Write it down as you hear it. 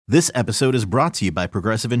This episode is brought to you by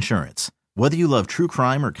Progressive Insurance. Whether you love true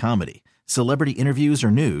crime or comedy, celebrity interviews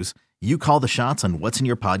or news, you call the shots on what's in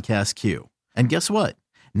your podcast queue. And guess what?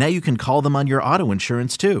 Now you can call them on your auto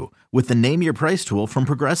insurance too with the Name Your Price tool from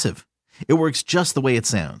Progressive. It works just the way it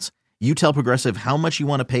sounds. You tell Progressive how much you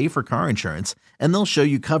want to pay for car insurance, and they'll show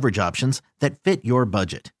you coverage options that fit your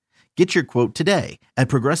budget. Get your quote today at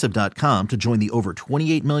Progressive.com to join the over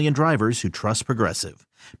 28 million drivers who trust Progressive.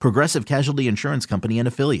 Progressive Casualty Insurance Company and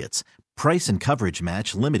Affiliates. Price and coverage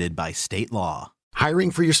match limited by state law. Hiring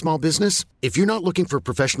for your small business? If you're not looking for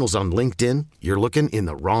professionals on LinkedIn, you're looking in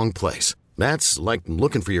the wrong place. That's like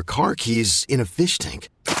looking for your car keys in a fish tank.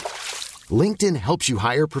 LinkedIn helps you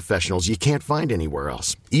hire professionals you can't find anywhere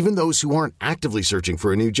else, even those who aren't actively searching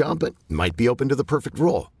for a new job but might be open to the perfect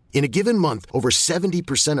role. In a given month, over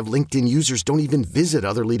 70% of LinkedIn users don't even visit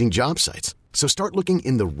other leading job sites. So start looking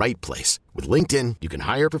in the right place. With LinkedIn, you can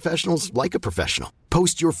hire professionals like a professional.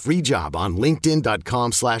 Post your free job on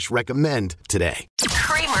linkedin.com/recommend today.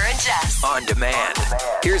 Kramer and Jess. On demand.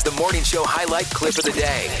 Here's the morning show highlight clip of the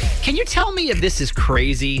day. Can you tell me if this is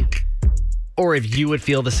crazy or if you would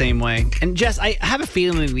feel the same way? And Jess, I have a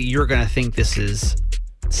feeling that you're going to think this is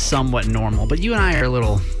somewhat normal, but you and I are a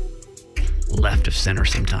little left of center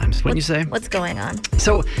sometimes, wouldn't you say? What's going on?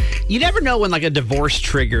 So you never know when like a divorce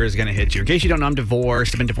trigger is going to hit you. In case you don't know, I'm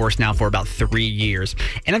divorced. I've been divorced now for about 3 years.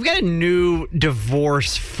 And I've got a new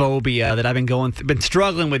divorce phobia that I've been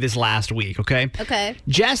struggling with this last week, okay? Okay.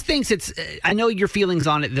 Jess thinks it's, I know your feelings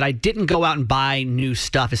on it, that I didn't go out and buy new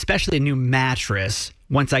stuff, especially a new mattress.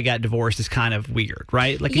 Once I got divorced is kind of weird,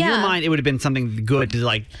 right? Like in your mind, it would have been something good to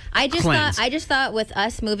like cleanse. I just thought with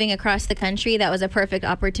us moving across the country, that was a perfect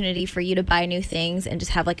opportunity for you to buy new things and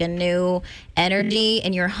just have like a new energy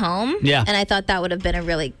in your home. Yeah. And I thought that would have been a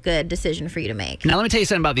really good decision for you to make. Now, let me tell you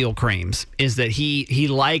something about the old Krames, is that he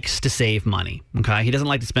likes to save money, okay? He doesn't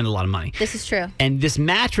like to spend a lot of money. This is true. And this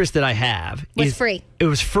mattress that I have was free. It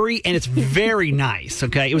was free, and it's very nice,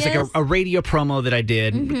 okay? It was like a radio promo that I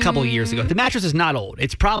did a couple of years ago. The mattress is not old.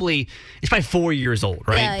 It's probably 4 years old,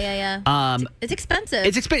 right? Yeah. It's expensive.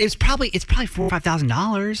 It's probably $4,000 or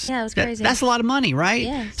 $5,000. Yeah, it was crazy. That's a lot of money, right?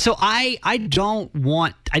 Yes. So I didn't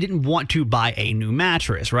want to buy a new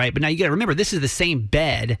mattress, right? But now you got to remember, this is the same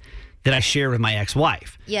bed that I share with my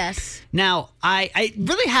ex-wife. Yes. Now, I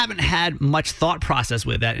really haven't had much thought process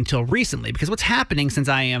with that until recently, because what's happening, since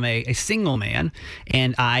I am a single man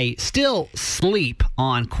and I still sleep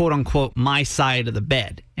on quote-unquote my side of the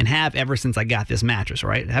bed and have ever since I got this mattress,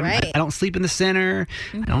 right? I don't sleep in the center.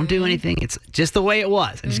 I don't do anything. It's just the way it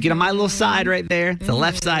was. I just get on my little side right there, the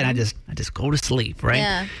left side, and I just go to sleep, right?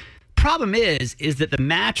 Yeah. Problem is that the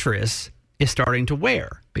mattress is starting to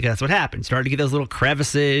wear, because that's what happens. Starting to get those little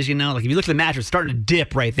crevices, like if you look at the mattress, it's starting to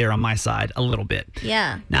dip right there on my side a little bit.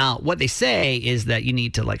 Yeah. Now, what they say is that you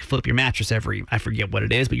need to like flip your mattress I forget what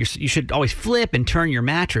it is, but you should always flip and turn your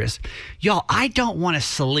mattress. Y'all, I don't want to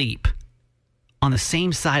sleep on the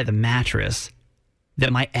same side of the mattress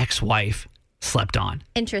that my ex-wife slept on.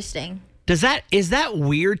 Interesting. Is that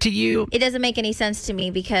weird to you? It doesn't make any sense to me,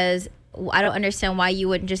 because I don't understand why you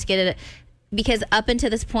wouldn't just get it. Because up until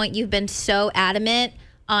this point, you've been so adamant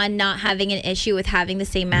on not having an issue with having the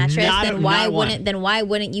same mattress. Then why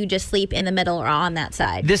wouldn't you just sleep in the middle or on that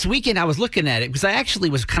side? This weekend, I was looking at it because I actually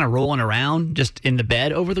was kind of rolling around just in the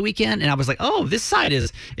bed over the weekend, and I was like, "Oh, this side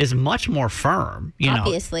is much more firm."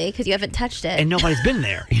 Obviously, because you haven't touched it, and nobody's been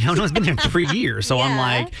there. No one's been there in 3 years. So I'm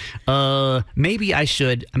like, maybe I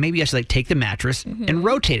should like take the mattress and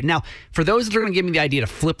rotate it. Now, for those that are going to give me the idea to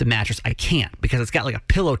flip the mattress, I can't, because it's got like a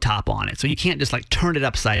pillow top on it, so you can't just like turn it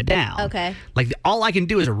upside down. Okay. Like all I can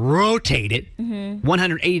do is rotate it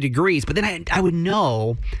 180 degrees, but then I would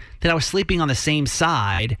know that I was sleeping on the same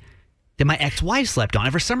side that my ex-wife slept on.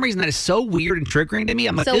 And for some reason, that is so weird and triggering to me.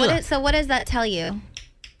 I'm like, so what does that tell you?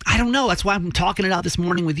 I don't know. That's why I'm talking it out this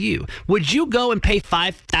morning with you. Would you go and pay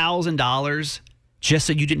 $5,000 just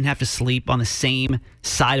so you didn't have to sleep on the same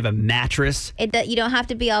side of a mattress? You don't have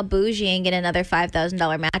to be all bougie and get another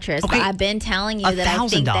 $5,000 mattress. Okay. But I've been telling you that I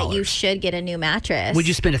think that you should get a new mattress. Would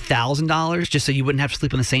you spend $1,000 just so you wouldn't have to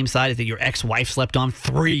sleep on the same side that your ex-wife slept on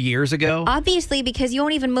 3 years ago? Obviously, because you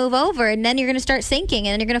won't even move over, and then you're going to start sinking,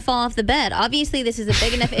 and then you're going to fall off the bed. Obviously, this is a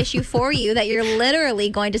big enough issue for you that you're literally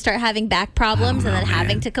going to start having back problems and then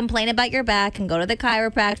having to complain about your back and go to the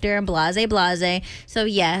chiropractor and blase. So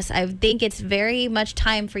yes, I think it's very much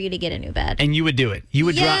time for you to get a new bed. And you would do it. You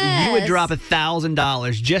would Yes. drop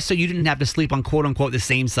 $1,000 just so you didn't have to sleep on quote unquote the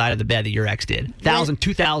same side of the bed that your ex did. $1,000,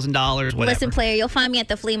 $2,000, whatever. Listen, player, you'll find me at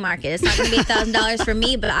the flea market. It's not going to be $1,000 for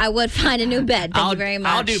me, but I would find a new bed. Thank you very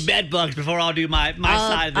much. I'll do bed bugs before I'll do my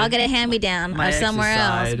side of the I'll get a hand-me-down my somewhere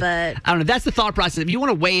else, exercise. but I don't know. That's the thought process. If you want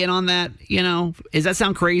to weigh in on that, does that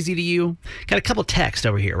sound crazy to you? Got a couple texts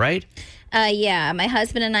over here, right? yeah, my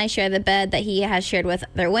husband and I share the bed that he has shared with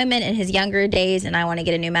other women in his younger days, and I want to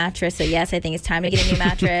get a new mattress. So yes, I think it's time to get a new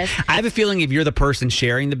mattress. I have a feeling if you're the person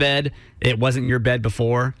sharing the bed, it wasn't your bed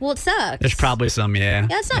before. Well, it sucks. There's probably some, yeah.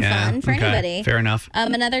 Yeah, it's not fun for anybody. Fair enough.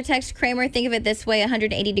 Another text, Kramer, think of it this way,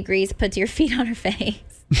 180 degrees, puts your feet on her face.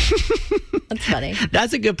 That's funny.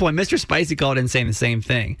 That's a good point. Mr. Spicy called in saying the same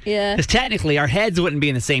thing. Yeah. Because technically, our heads wouldn't be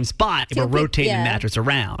in the same spot if we're rotating the mattress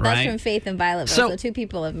around, right? That's from Faith and Violetville. So 2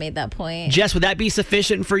 people have made that point. Jess, would that be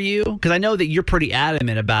sufficient for you? Because I know that you're pretty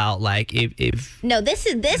adamant about, like, if... No, this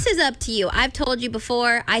is up to you. I've told you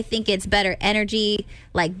before, I think it's better energy,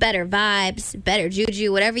 like better vibes, better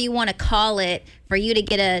juju, whatever you want to call it, for you to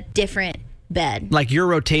get a different bed. Like your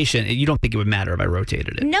rotation, you don't think it would matter if I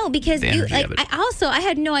rotated it? No, because I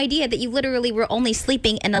had no idea that you literally were only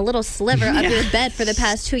sleeping in a little sliver of your bed for the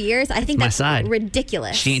past 2 years. I think that's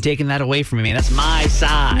ridiculous. She ain't taking that away from me. That's my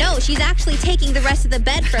side. No, she's actually taking the rest of the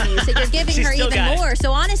bed from you, so you're giving her even more.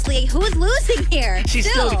 So honestly, who's losing here? She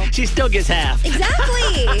still gets half.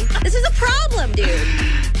 Exactly. This is a problem, dude.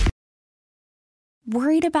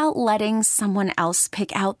 Worried about letting someone else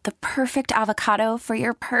pick out the perfect avocado for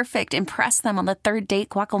your perfect impress them on the third date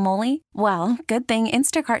guacamole? Well, good thing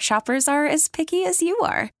Instacart shoppers are as picky as you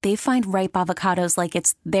are. They find ripe avocados like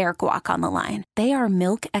it's their guac on the line. They are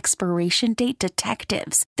milk expiration date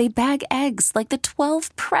detectives. They bag eggs like the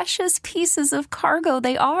 12 precious pieces of cargo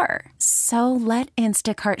they are. So let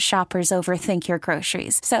Instacart shoppers overthink your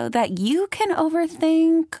groceries so that you can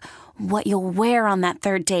overthink what you'll wear on that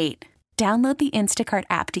third date. Download the Instacart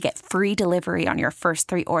app to get free delivery on your first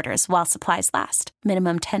 3 orders while supplies last.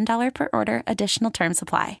 Minimum $10 per order. Additional terms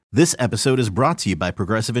apply. This episode is brought to you by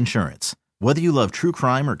Progressive Insurance. Whether you love true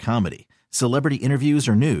crime or comedy, celebrity interviews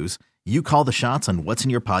or news, you call the shots on what's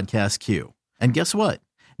in your podcast queue. And guess what?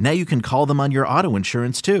 Now you can call them on your auto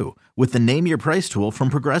insurance too with the Name Your Price tool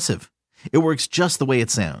from Progressive. It works just the way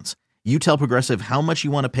it sounds. You tell Progressive how much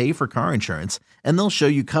you want to pay for car insurance, and they'll show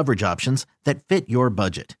you coverage options that fit your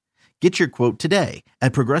budget. Get your quote today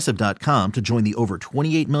at Progressive.com to join the over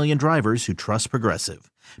 28 million drivers who trust Progressive.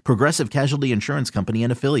 Progressive Casualty Insurance Company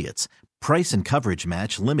and Affiliates. Price and coverage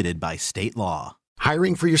match limited by state law.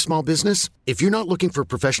 Hiring for your small business? If you're not looking for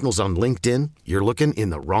professionals on LinkedIn, you're looking in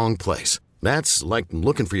the wrong place. That's like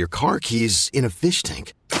looking for your car keys in a fish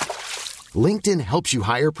tank. LinkedIn helps you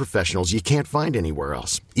hire professionals you can't find anywhere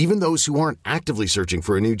else, even those who aren't actively searching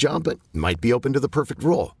for a new job but might be open to the perfect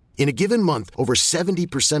role. In a given month, over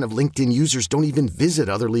 70% of LinkedIn users don't even visit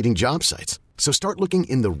other leading job sites. So start looking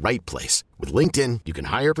in the right place. With LinkedIn, you can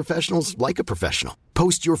hire professionals like a professional.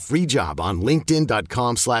 Post your free job on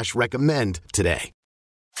linkedin.com/recommend today.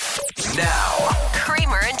 Now,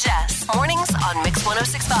 Kramer and Jess. Mornings on Mix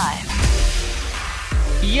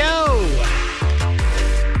 106.5. Yo!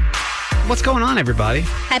 What's going on, everybody?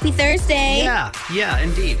 Happy Thursday. Yeah,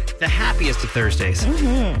 indeed. The happiest of Thursdays,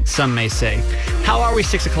 some may say. How are we,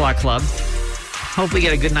 6 o'clock club? Hopefully you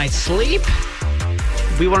get a good night's sleep.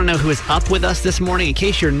 We want to know who is up with us this morning. In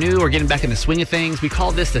case you're new or getting back in the swing of things, we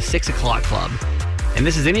call this the 6 o'clock club. And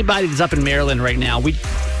this is anybody that's up in Maryland right now. We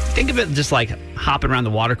think of it just like hopping around the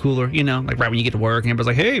water cooler, like right when you get to work and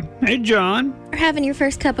everybody's like, hey, John. Or having your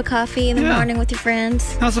first cup of coffee in the morning with your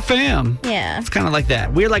friends. How's the fam? Yeah. It's kind of like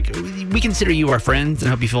that. We consider you our friends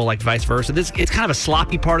and hope you feel like vice versa. It's kind of a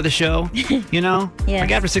sloppy part of the show, Yeah.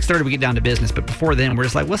 Like after 6:30 we get down to business, but before then we're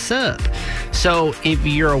just like, what's up? So if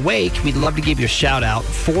you're awake, we'd love to give you a shout out.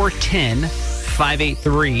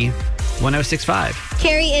 410-583-1065.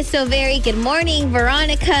 Carrie is so very good morning.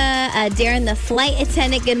 Veronica, Darren the flight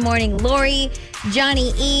attendant, good morning. Lori,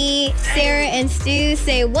 Johnny E, Sarah and Stu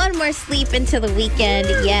say one more sleep until the weekend.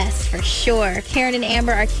 Yes, for sure. Karen and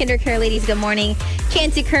Amber, our KinderCare ladies, good morning.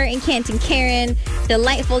 Canton Kurt and Canton Karen.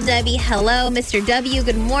 Delightful Debbie, hello. Mr. W,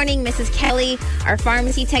 good morning. Mrs. Kelly, our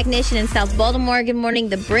pharmacy technician in South Baltimore, good morning.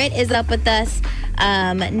 The Brit is up with us.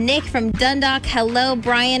 Nick from Dundalk, hello.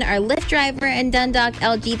 Brian, our Lyft driver in Dundalk.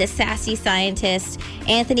 LG, the sassy scientist.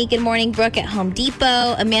 Anthony, good morning. Brooke at Home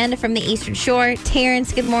Depot. Amanda from the Eastern Shore.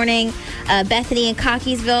 Terrence, good morning. Bethany in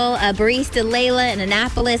Cockeysville. Barista Layla in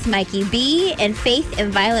Annapolis. Mikey B. And Faith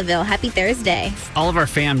in Violetville. Happy Thursday. All of our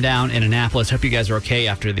fam down in Annapolis. Hope you guys are okay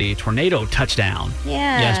after the tornado touchdown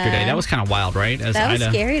yesterday. That was kind of wild, right? That was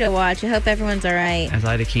scary to watch. I hope everyone's all right. As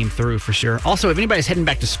Ida came through for sure. Also, if anybody's heading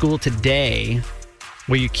back to school today,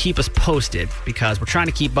 will you keep us posted? Because we're trying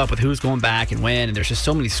to keep up with who's going back and when, and there's just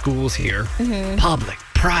so many schools here. Public,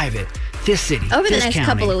 private, this city, over this the next county.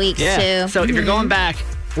 couple of weeks, too. So if you're going back,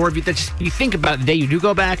 or if you think about it the day you do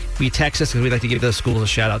go back, will you text us? Because we'd like to give those schools a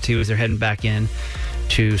shout out, too, as they're heading back in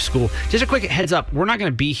to school. Just a quick heads up, we're not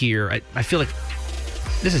going to be here. I feel like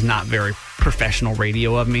this is not very professional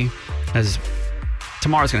radio of me, as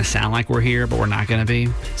tomorrow's going to sound like we're here, but we're not going to be.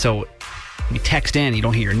 So you text in, you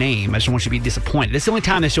don't hear your name. I just don't want you to be disappointed. This is the only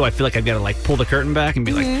time in the show I feel like I've got to pull the curtain back and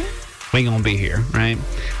be like, we ain't gonna be here, right?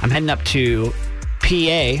 I'm heading up to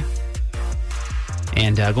PA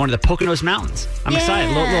and going to the Poconos Mountains. I'm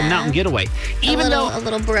excited. A little mountain getaway. A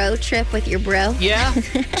little bro trip with your bro. Yeah,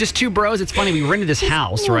 just two bros. It's funny. We rented this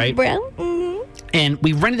house, right? Bro. And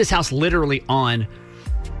we rented this house literally on,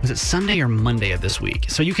 was it Sunday or Monday of this week?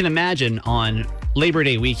 So you can imagine on Labor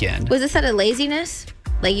Day weekend. Was this out of laziness?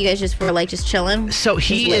 Like you guys just were just chilling? So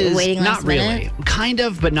he is waiting not really. Minute? Kind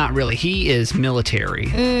of, but not really. He is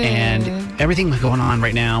military. And everything going on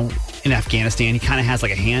right now in Afghanistan, he kind of has a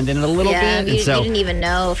hand in it a little bit. And you so didn't even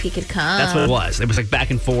know if he could come. That's what it was. It was back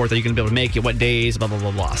and forth. Are you going to be able to make it? What days? Blah, blah,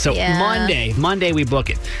 blah, blah. So Monday we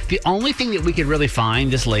book it. The only thing that we could really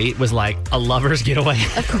find this late was a lover's getaway.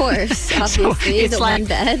 Of course, obviously. It's one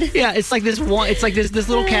bed. Yeah, it's like this one. It's like this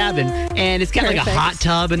little cabin, and it's got a hot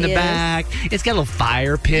tub in the back. It's got a little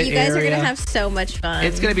fire pit. You guys area. are gonna have so much fun.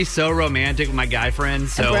 It's gonna be so romantic with my guy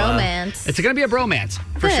friends. So a bromance. It's gonna be a bromance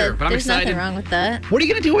for Good. sure. But I'm There's excited. Nothing wrong with that. What are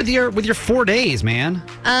you gonna do with your 4 days, man?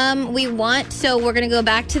 We're gonna go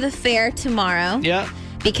back to the fair tomorrow. Yeah.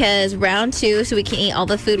 Because round 2, so we can eat all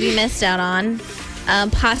the food we missed out on.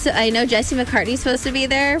 I know Jesse McCartney's supposed to be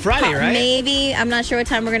there. Friday, right? Maybe. I'm not sure what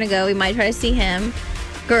time we're gonna go. We might try to see him.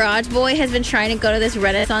 Garage Boy has been trying to go to this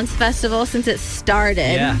Renaissance Festival since it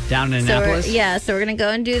started. Yeah, down in Annapolis. So we're going to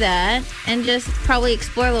go and do that and just probably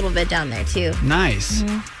explore a little bit down there, too. Nice.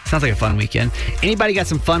 Sounds like a fun weekend. Anybody got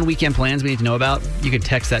some fun weekend plans we need to know about? You can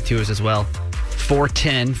text that to us as well.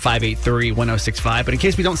 410-583-1065. But in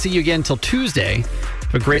case we don't see you again until Tuesday,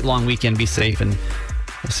 have a great long weekend. Be safe, and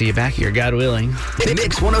we'll see you back here, God willing.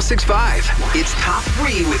 Mix 106.5. It's Top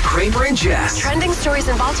 3 with Kramer and Jess. Trending stories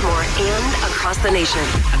in Baltimore and across the nation.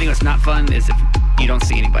 I think what's not fun is if you don't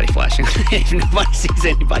see anybody flashing. If nobody sees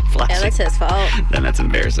anybody flashing. Yeah, that's his fault. Then that's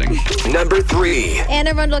embarrassing. Number 3. Anne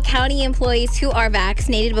Arundel County employees who are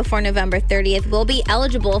vaccinated before November 30th will be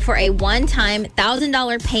eligible for a one-time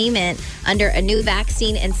 $1,000 payment under a new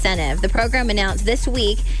vaccine incentive. The program announced this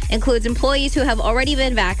week includes employees who have already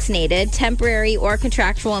been vaccinated, temporary or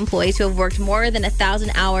contractual employees who have worked more than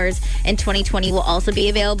 1,000 hours in 2020 will also be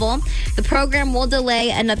available. The program will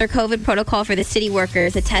delay another COVID protocol for the city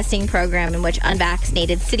workers, a testing program in which unvaccinated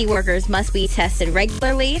city workers must be tested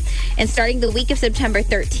regularly. And starting the week of September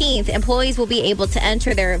 13th, employees will be able to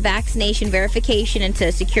enter their vaccination verification into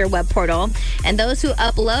a secure web portal. And those who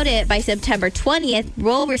upload it by September 20th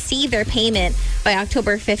will receive their payment by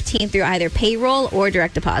October 15th through either payroll or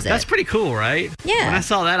direct deposit. That's pretty cool, right? Yeah. When I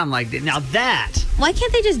saw that, I'm like, now that. Why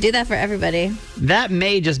can't they just do that for everybody? That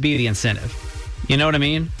may just be the incentive. You know what I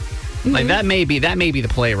mean? Like that may be the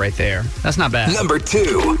play right there. That's not bad. Number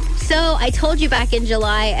 2. So I told you back in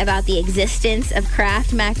July about the existence of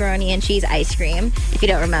Kraft macaroni and cheese ice cream, if you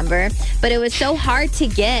don't remember. But it was so hard to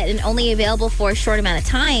get and only available for a short amount of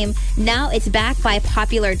time. Now it's back by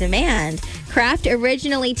popular demand. Kraft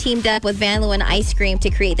originally teamed up with Van Leeuwen Ice Cream to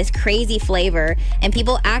create this crazy flavor, and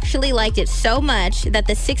people actually liked it so much that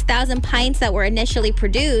the 6,000 pints that were initially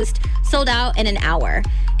produced sold out in an hour.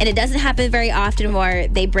 And it doesn't happen very often where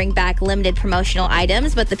they bring back limited promotional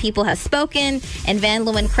items, but the people have spoken, and Van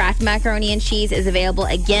Leeuwen Kraft macaroni and cheese is available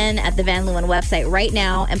again at the Van Leeuwen website right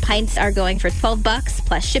now, and pints are going for $12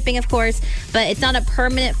 plus shipping, of course, but it's not a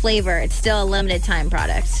permanent flavor. It's still a limited time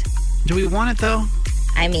product. Do we want it, though?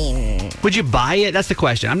 I mean... Would you buy it? That's the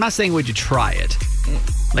question. I'm not saying would you try it.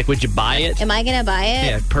 Like, would you buy it? Am I going to buy it?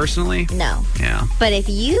 Yeah, personally? No. Yeah. But if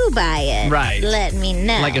you buy it, right, let me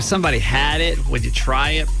know. Like, if somebody had it, would you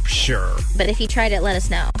try it? Sure. But if you tried it, let us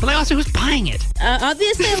know. But also, who's buying it?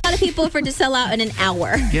 Obviously, a lot of people for it to sell out in an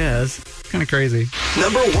hour. Yes. Kind of crazy.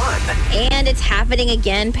 Number 1. And it's happening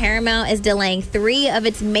again. Paramount is delaying 3 of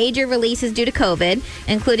its major releases due to COVID,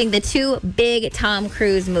 including the 2 big Tom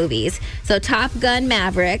Cruise movies. So Top Gun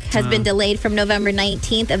Maverick has been delayed from November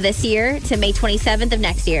 19th of this year to May 27th of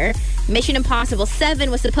next year. Mission Impossible 7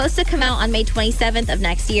 was supposed to come out on May 27th of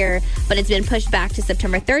next year, but it's been pushed back to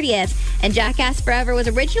September 30th. And Jackass Forever was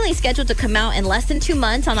originally scheduled to come out in less than 2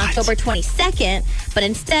 months on October 22nd, but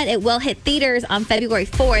instead it will hit theaters on February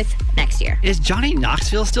 4th next year. Is Johnny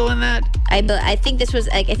Knoxville still in that? I think this was,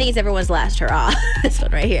 I think it's everyone's last hurrah. This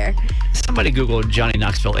one right here. Somebody Google Johnny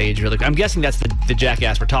Knoxville age really quick. I'm guessing that's the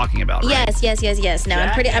Jackass we're talking about, right? Yes. No,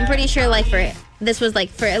 I'm pretty sure like this was like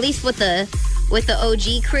for at least with the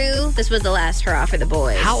OG crew, this was the last hurrah for the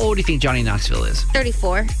boys. How old do you think Johnny Knoxville is?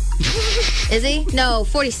 34. Is he? No,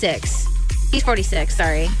 46. He's 46,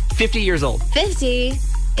 sorry. 50 years old. 50?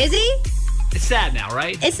 Is he? It's sad now,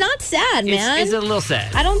 right? It's not sad, man. It's a little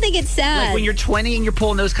sad. I don't think it's sad. Like when you're 20 and you're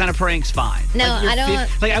pulling those kind of pranks, fine. No, like I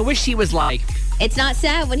don't. Like I wish he was like. It's not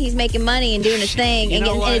sad when he's making money and doing his thing and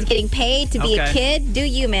is getting paid to be a kid. Do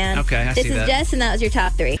you, man? Okay, I see that. This is Jess, and that was your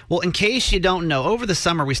top 3. Well, in case you don't know, over the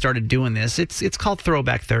summer we started doing this. It's called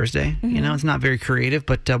Throwback Thursday. Mm-hmm. You know, it's not very creative,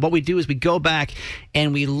 but what we do is we go back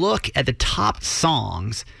and we look at the top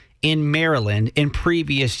songs in Maryland in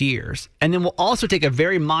previous years. And then we'll also take a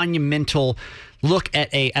very monumental look at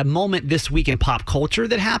a moment this week in pop culture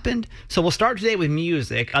that happened. So we'll start today with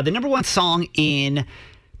music. The number 1 song in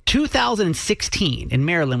 2016 in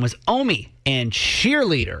Maryland was Omi and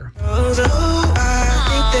Cheerleader. I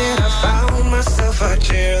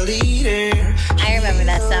remember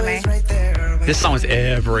that summer. This song was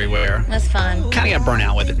everywhere. That's fun. Kind of got burnt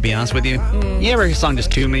out with it, to be honest with you. You ever hear a song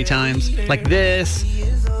just too many times? Like this,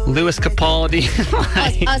 Louis Capaldi.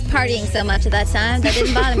 I was partying so much at that time that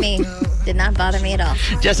didn't bother me. Did not bother me at all.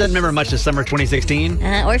 Jess doesn't remember much this summer 2016.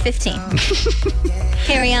 Or 15.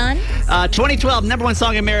 Carry on. 2012, number 1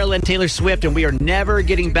 song in Maryland, Taylor Swift, and We Are Never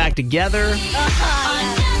Getting Back Together.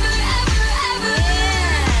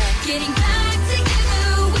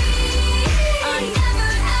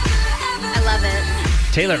 I love it.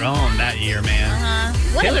 Taylor owned that year, man.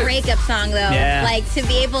 What Taylor. a breakup song, though. Yeah. Like, to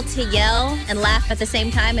be able to yell and laugh at the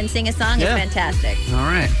same time and sing a song is fantastic. All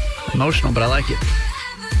right. Emotional, but I like it.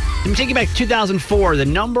 Let me take you back to 2004, the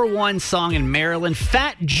number 1 song in Maryland,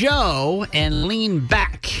 Fat Joe and Lean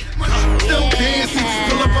Back. Everybody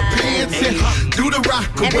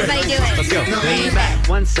do it. Let's go. Lean back.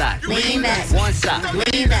 One side. Lean back. One side.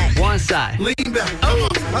 Lean back. One side.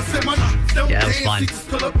 Yeah, that was fun.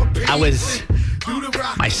 I was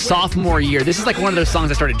my sophomore year. This is like one of those songs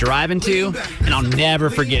I started driving to, and I'll never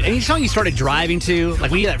forget. Any song you started driving to, like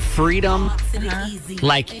when you get that freedom,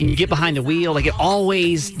 like and you get behind the wheel, like it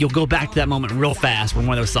always, you'll go back to that moment real fast when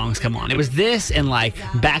one of those songs come on. It was this and like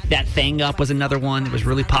Back That Thing Up was another one that was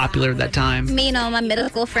really popular at that time. Me and all my middle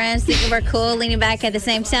school friends thinking we're cool, leaning back at the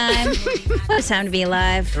same time. What a time to be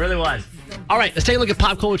alive. It really was. All right, let's take a look at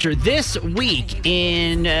pop culture. This week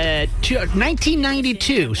in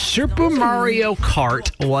 1992, Super Mario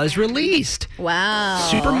Kart was released. Wow.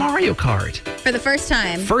 Super Mario Kart. For the first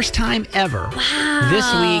time. First time ever. Wow. This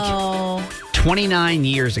week, 29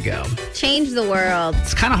 years ago. Changed the world.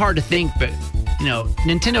 It's kind of hard to think, but, you know,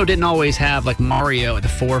 Nintendo didn't always have, like, Mario at the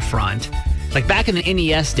forefront. Like, back in the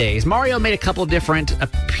NES days, Mario made a couple different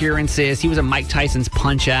appearances. He was in Mike Tyson's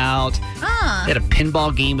Punch-Out! They had a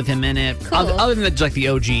pinball game with him in it. Cool. Other than like the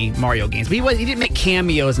OG Mario games. But he didn't make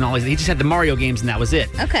cameos and all that. He just had the Mario games and that was it.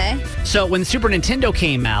 Okay. So when the Super Nintendo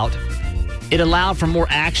came out, it allowed for more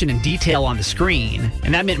action and detail on the screen.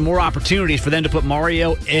 And that meant more opportunities for them to put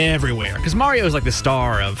Mario everywhere. Because Mario is like the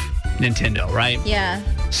star of Nintendo, right? Yeah.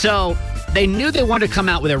 So they knew they wanted to come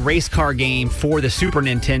out with a race car game for the Super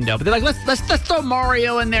Nintendo, but they're like, let's throw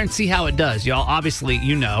Mario in there and see how it does. Y'all, obviously,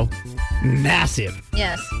 you know, massive.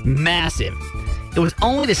 Yes. Massive. It was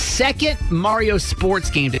only the second Mario sports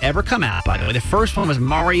game to ever come out, by the way. The first one was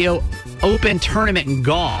Mario Open Tournament in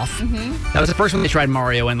Golf. Mm-hmm. That was the first one they tried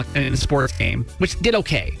Mario in the sports game, which did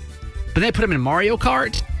okay. But then they put him in Mario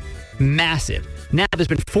Kart. Massive. Now, there's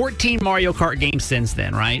been 14 Mario Kart games since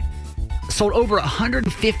then, right? Sold over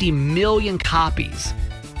 150 million copies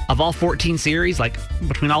of all 14 series, like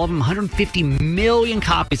between all of them, 150 million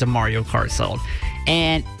copies of Mario Kart sold.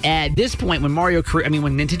 And at this point, when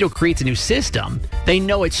Nintendo creates a new system, they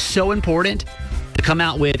know it's so important to come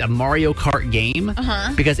out with a Mario Kart game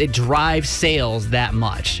because it drives sales that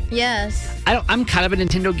much. Yes. I'm kind of a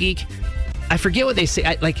Nintendo geek. I forget what they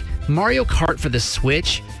say. Like Mario Kart for the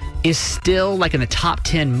Switch is still like in the top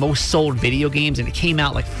 10 most sold video games, and it came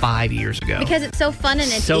out like 5 years ago. Because it's so fun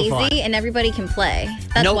and it's So easy fun. and everybody can play.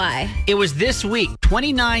 That's why. It was this week,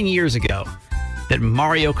 29 years ago, that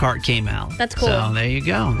Mario Kart came out. That's cool. So there you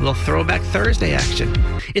go. A little throwback Thursday action.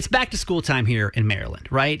 It's back to school time here in Maryland,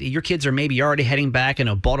 right? Your kids are maybe already heading back. I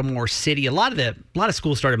know Baltimore City. A lot of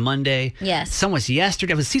schools started Monday. Yes. Some was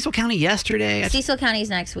yesterday. Was Cecil County yesterday? Cecil County's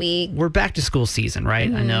next week. We're back to school season, right?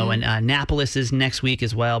 Mm-hmm. I know. And Annapolis is next week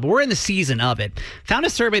as well. But we're in the season of it. Found a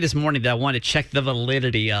survey this morning that I wanted to check the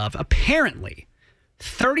validity of. Apparently,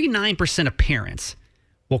 39% of parents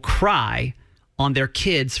will cry on their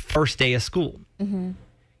kids' first day of school. Mm-hmm.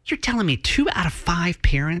 You're telling me 2 out of 5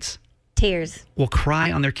 parents Tears. will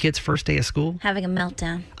cry on their kids' first day of school? Having a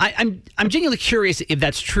meltdown. I'm genuinely curious if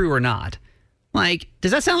that's true or not. Like, does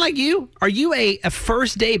that sound like you? Are you a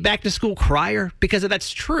first day back to school crier? Because if that's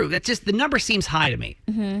true, that's just, the number seems high to me.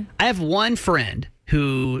 Mm-hmm. I have one friend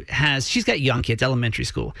who she's got young kids, elementary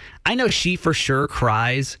school. I know she for sure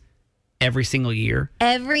cries every single year.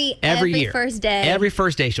 Every year. first day. Every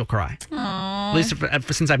first day she'll cry. Aww. At least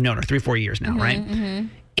since I've known her, 3-4 years now, right? Mm-hmm.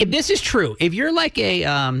 If this is true, if you're like a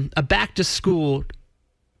back to school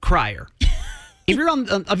crier, if you're on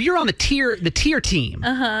the tier team,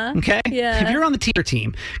 okay, yeah. If you're on the tier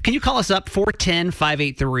team, can you call us up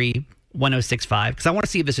 410-583-1065? Because I want to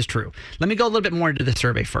see if this is true. Let me go a little bit more into the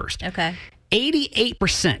survey first. Okay.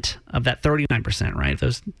 88% of that 39%, right?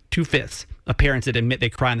 Those 2/5 of parents that admit they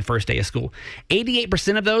cry on the first day of school.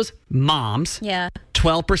 88% of those moms. Yeah.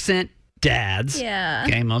 12% dads. Yeah.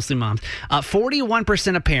 Okay, mostly moms.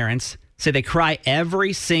 41% of parents say they cry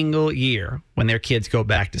every single year when their kids go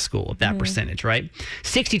back to school. That percentage, right?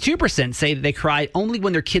 62% say that they cry only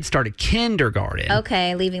when their kids started kindergarten.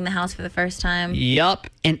 Okay, leaving the house for the first time. Yup.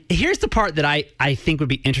 And here's the part that I think would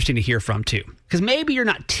be interesting to hear from too. Because maybe you're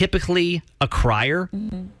not typically a crier,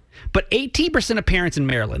 but 18% of parents in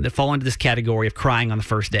Maryland that fall into this category of crying on the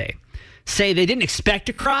first day say they didn't expect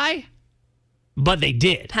to cry, but they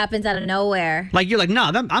did. Happens out of nowhere. Like, you're like, no,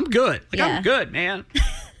 I'm good. Like, Yeah. I'm good, man.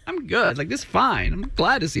 I'm good. Like, this is fine. I'm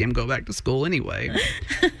glad to see him go back to school anyway.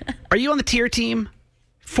 Are you on the tier team?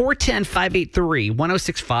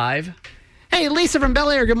 410-583-1065. Hey, Lisa from Bel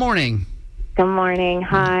Air, good morning. Good morning.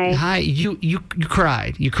 Hi. Hi. You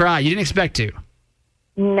cried. You cried. You didn't expect to.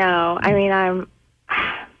 No, I mean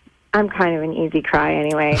I'm kind of an easy cry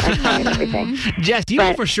anyway. I cry at everything. Jess, you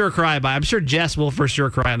will for sure cry I'm sure Jess will for sure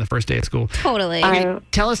cry on the first day of school. Totally. Okay,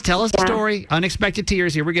 tell us the story. Unexpected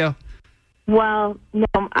tears. Here we go. Well, no.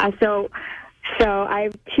 So I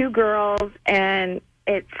have 2 girls, and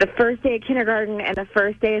it's the first day of kindergarten and the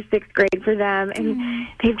first day of 6th grade for them, and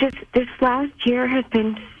they've just, this last year has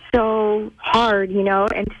been so hard,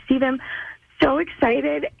 and to see them so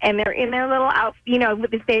excited, and they're in their little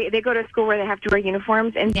they go to school where they have to wear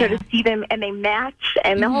uniforms, and so to see them, and they match,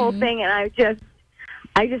 and the whole thing, and I just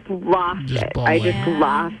lost it. I just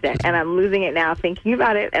lost it, and I'm losing it now thinking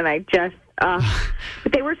about it, and I just,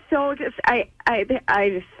 but they were so just,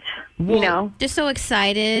 just so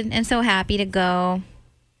excited and so happy to go.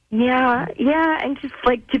 Yeah, and just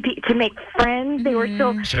like to make friends. They were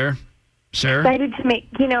so Sure. excited to make,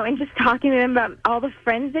 and just talking to them about all the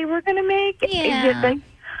friends they were going to make. Yeah.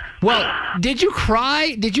 Well, did you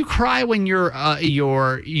cry? Did you cry when your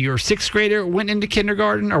 6th grader went into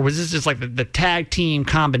kindergarten, or was this just like the tag team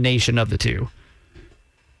combination of the two?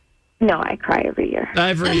 No, I cry every year.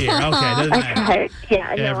 Every year, okay. I cry.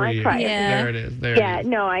 Yeah, no, Every I year. cry. Yeah. There it is.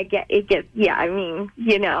 No, I get it. Gets I mean,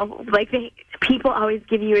 like people always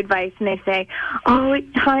give you advice, and they say, "Oh,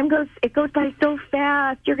 it goes by so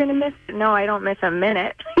fast. You're gonna miss." No, I don't miss a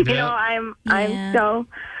minute. I'm so.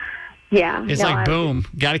 Yeah. It's like boom,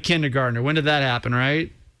 got a kindergartner. When did that happen?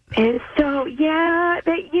 Right. It's so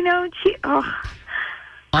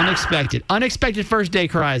Unexpected first day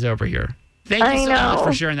cries over here. Thank you so much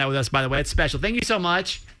for sharing that with us, by the way. It's special. Thank you so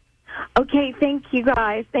much. Okay, thank you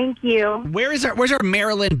guys. Thank you. Where's our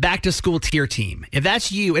Maryland back to school tier team? If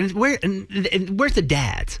that's you, and where's the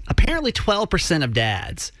dads? Apparently 12% of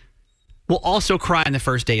dads will also cry on the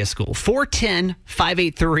first day of school.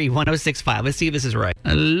 410-583-1065. Let's see if this is right.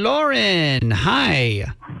 Lauren, hi.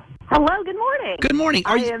 Hello, good morning. Good morning.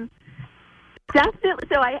 I am definitely,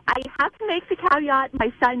 so I have to make the caveat, my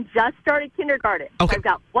son just started kindergarten. Okay. So I've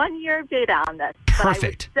got 1 year of data on this.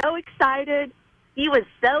 Perfect. But I was so excited. He was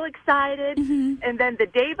so excited. And then the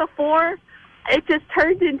day before, it just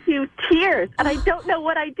turned into tears, and I don't know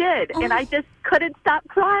what I did, and I just couldn't stop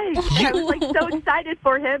crying. And I was like so excited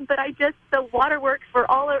for him, but the waterworks were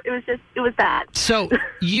all over. It was bad. So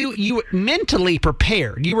you mentally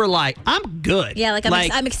prepared. You were like, I'm good. Yeah,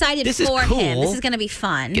 I'm excited for cool. him. This is going to be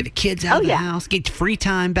fun. Get the kids out of the house, get free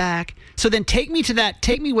time back. So then take me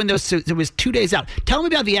when it was 2 days out. Tell me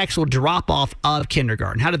about the actual drop-off of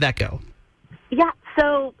kindergarten. How did that go? Yeah,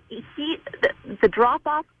 so the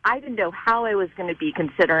drop-off, I didn't know how I was going to be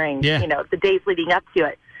considering, the days leading up to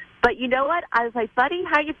it. But you know what? I was like, buddy,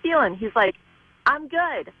 how you feeling? He's like, I'm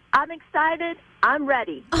good. I'm excited. I'm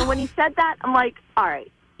ready. And when he said that, I'm like, all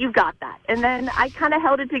right, you've got that. And then I kind of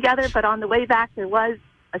held it together, but on the way back, there was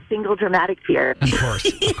a single dramatic tear. Of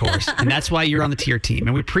course. And that's why you're on the tier team.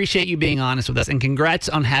 And we appreciate you being honest with us. And congrats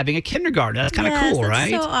on having a kindergarten. That's kind of cool,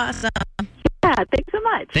 right? That's so awesome. Yeah, thanks so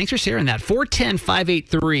much. Thanks for sharing that.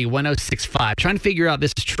 410-583-1065. Trying to figure out if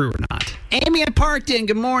this is true or not. Amy at Parkton,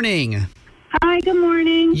 good morning. Hi, good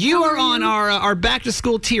morning. You are on our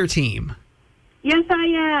back-to-school tier team. Yes, I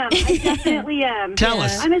am. I definitely am. Tell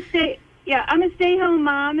us. I'm a stay-home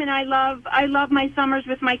mom, and I love my summers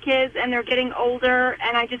with my kids, and they're getting older,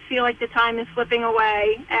 and I just feel like the time is slipping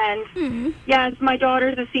away. And yes, my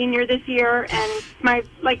daughter's a senior this year, and my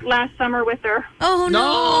last summer with her. Oh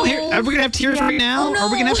no! Are we gonna have tears right now? Oh, no.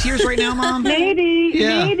 Are we gonna have tears right now, Mom? Maybe.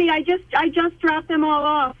 I just dropped them all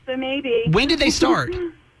off, so maybe. When did they start?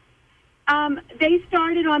 They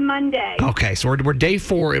started on Monday. Okay, so we're day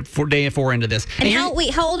four into this. And how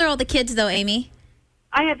old are all the kids though, Amy?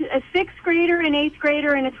 I have a 6th grader, an 8th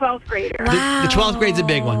grader, and a 12th grader. Wow. The 12th grade's a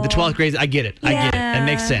big one. The 12th grade, I get it. That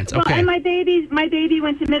makes sense. Okay. Well, and my baby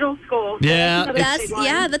went to middle school. So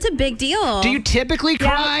that's a big deal. Do you typically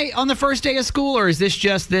cry on the first day of school, or is this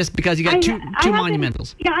just this because you got two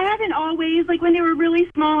monumentals? Yeah, I haven't always. Like when they were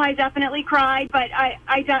really small, I definitely cried, but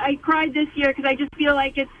I cried this year because I just feel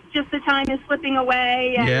like it's just the time is slipping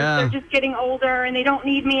away, and they're just getting older, and they don't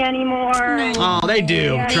need me anymore. No. Oh, they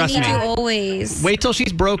do. Yeah. Trust me. They need you always. Wait till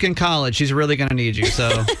she's broke in college. She's really going to need you. So,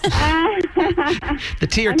 the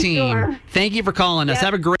tier team. Sure. Thank you for calling us.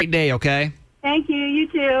 Have a great day. Okay. Thank you.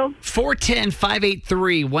 You too.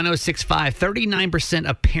 410-583-1065. 39%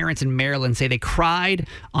 of parents in Maryland say they cried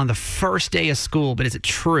on the first day of school, but is it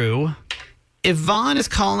true? Yvonne is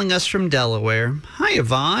calling us from Delaware. Hi,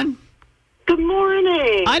 Yvonne. Good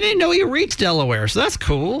morning. I didn't know you reached Delaware, so that's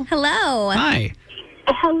cool. Hello. Hi.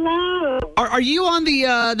 Hello. Are you on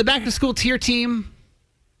the back to school tier team?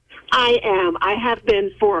 I am. I have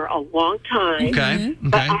been for a long time. Okay.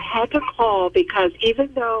 But I had to call because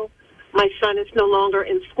even though my son is no longer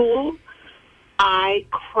in school, I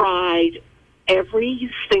cried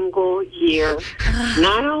every single year,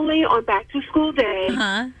 not only on back to school day,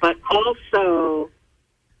 but also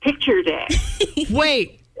picture day.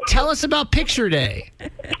 Wait. Tell us about Picture Day.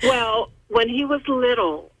 Well, when he was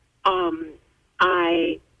little,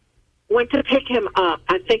 I went to pick him up.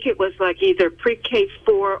 I think it was like either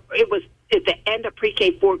pre-K4. It was at the end of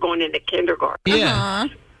pre-K4 going into kindergarten. Yeah.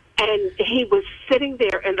 And he was sitting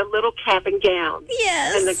there in the little cap and gown.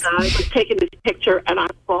 Yes. And the guy was taking his picture, and I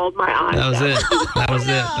bawled my eyes out. That was it. That was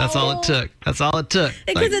no. it. That's all it took. That's all it took.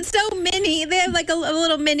 Because it's so mini. They have like a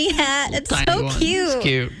little mini hat. It's so cute. It's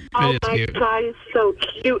cute. Oh, my God, he's so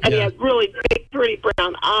cute. And he has really big, pretty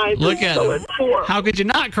brown eyes. Look at him. Adorable. How could you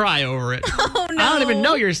not cry over it? Oh, no. I don't even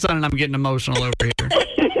know your son, and I'm getting emotional over here.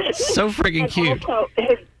 So freaking cute. Also,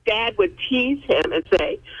 his dad would tease him and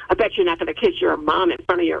say, I bet you're not going to kiss your mom in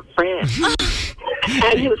front of your friends.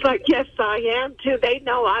 And he was like, yes, I am, too. They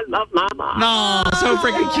know I love my mom. No, so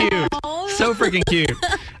freaking cute. So freaking cute.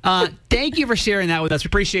 Thank you for sharing that with us. We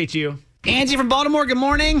appreciate you. Angie from Baltimore, good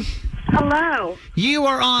morning. Hello. You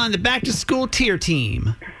are on the back-to-school tier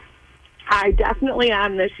team. I definitely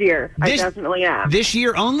am this year. I definitely am. This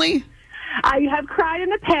year only? I have cried in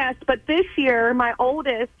the past, but this year, my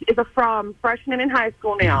oldest is a freshman in high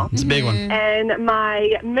school now. It's a big one. And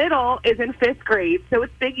my middle is in 5th grade, so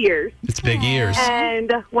it's big years. It's big years.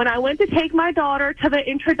 And when I went to take my daughter to the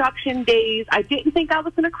introduction days, I didn't think I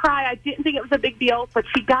was going to cry. I didn't think it was a big deal, but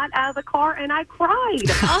she got out of the car and I cried.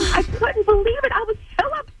 I couldn't believe it. I was so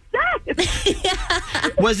upset.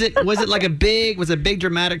 Was it like a big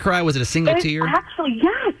dramatic cry? Was it a single tear? Actually,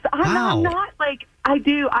 yes. I'm not like I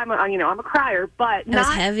do. I'm a crier, but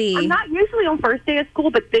not heavy. I'm not usually on first day of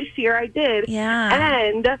school, but this year I did. Yeah.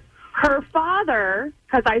 And her father,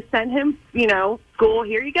 because I sent him, school.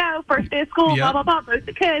 Here you go, first day of school. Blah blah blah. Both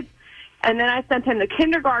the kids. And then I sent him the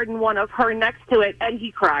kindergarten one of her next to it, and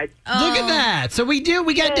he cried. Look at that. So we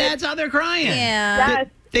got dads out there crying. Yeah. Yes,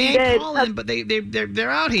 they ain't calling, but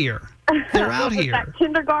they're out here. They're out here. That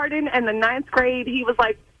kindergarten and the 9th grade, he was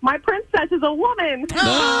like my princess is a woman.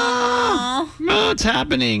 Oh, it's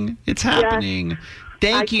happening. It's happening. Yeah.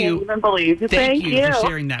 Thank you. I can't even believe it. Thank you for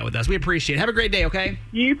sharing that with us. We appreciate it. Have a great day, okay?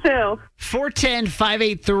 You too.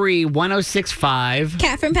 410-583-1065.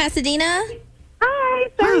 Kat from Pasadena. Hi.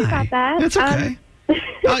 Sorry about that. That's okay.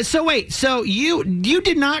 So wait. So you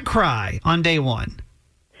did not cry on day one?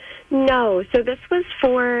 No. So this was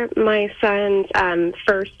for my son's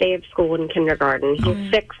first day of school in kindergarten. He's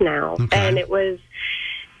 6 now. Okay. And it was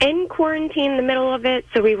in quarantine in the middle of it,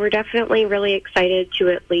 so we were definitely really excited to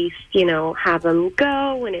at least, have him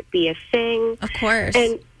go and it be a thing. Of course.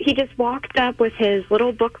 And he just walked up with his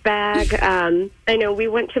little book bag. I know we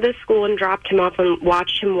went to the school and dropped him off and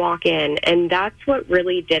watched him walk in, and that's what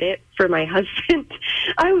really did it for my husband.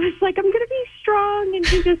 I was like, I'm going to be strong, and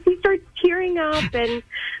he starts tearing up and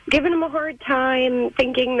giving him a hard time,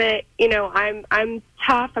 thinking that, I'm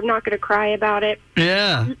tough, I'm not going to cry about it.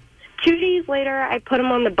 Yeah. 2 days later, I put him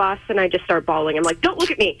on the bus, and I just start bawling. I'm like, don't look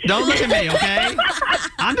at me. Don't look at me, okay?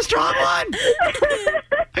 I'm the strong one. I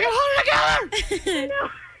got to hold it together.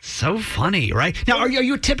 So funny, right? Now, are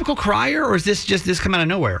you a typical crier, or is this come out of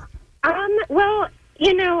nowhere? Well,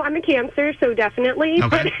 I'm a Cancer, so definitely. Okay.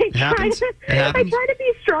 But It happens. I try to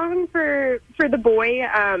be strong for the boy.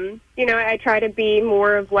 I try to be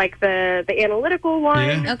more of like the analytical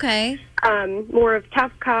one. Yeah. Okay. More of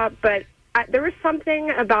tough cop, but there was something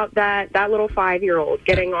about that little 5-year-old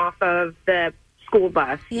getting off of the school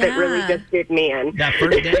bus that really just did me in. That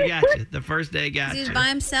first day got you. The first day got you. He was by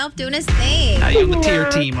himself doing his thing. Now you're on the tier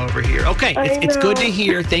team over here. Okay, it's good to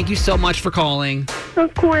hear. Thank you so much for calling.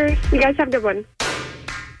 Of course. You guys have a good one.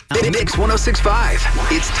 Mix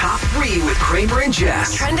 106.5. It's Top 3 with Kramer and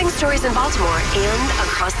Jess. Trending stories in Baltimore and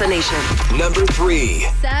across the nation. Number 3.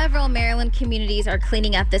 Several Maryland communities are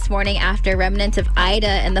cleaning up this morning after remnants of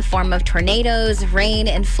Ida in the form of tornadoes, rain,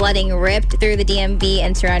 and flooding ripped through the DMV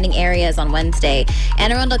and surrounding areas on Wednesday.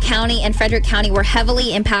 Anne Arundel County and Frederick County were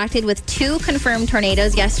heavily impacted with 2 confirmed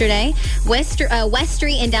tornadoes yesterday. West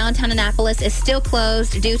Street in downtown Annapolis is still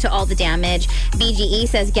closed due to all the damage. BGE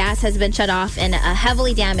says gas has been shut off in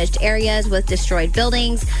heavily damaged areas with destroyed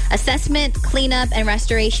buildings. Assessment, cleanup, and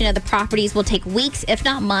restoration of the properties will take weeks, if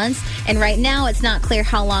not months. And right now, it's not clear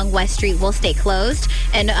how long West Street will stay closed.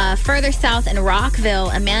 And further south in Rockville,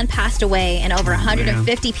 a man passed away, and over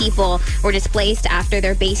 150 people were displaced after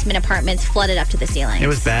their basement apartments flooded up to the ceiling. It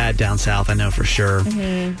was bad down south, I know for sure.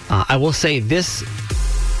 Mm-hmm. I will say this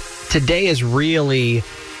today is really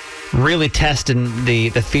testing the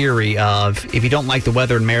theory of if you don't like the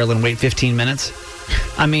weather in Maryland, wait 15 minutes.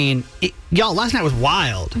 I mean, y'all, last night was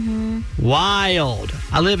wild. Mm-hmm. Wild.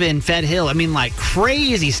 I live in Fed Hill. I mean, like,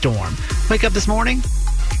 crazy storm. Wake up this morning,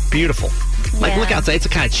 beautiful. Like, look outside. It's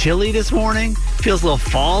kind of chilly this morning. Feels a little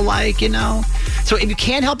fall-like, So if you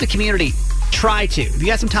can't help the community, try to. If you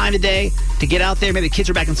got some time today to get out there, maybe the kids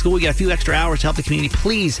are back in school, you got a few extra hours to help the community,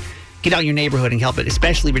 please get out in your neighborhood and help it,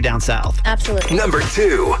 especially if you're down south. Absolutely. Number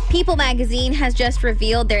 2. People magazine has just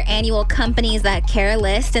revealed their annual Companies That Care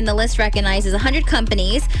list, and the list recognizes 100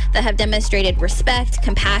 companies that have demonstrated respect,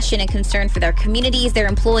 compassion, and concern for their communities, their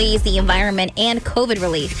employees, the environment, and COVID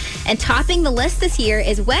relief. And topping the list this year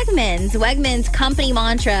is Wegmans. Wegmans' company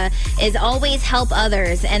mantra is always help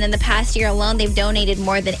others, and in the past year alone, they've donated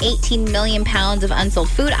more than 18 million pounds of unsold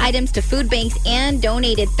food items to food banks and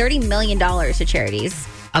donated $30 million to charities.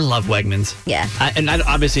 I love Wegmans. Yeah. I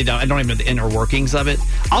obviously don't even know the inner workings of it.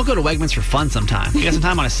 I'll go to Wegmans for fun sometime. You got some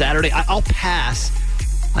time on a Saturday? I'll pass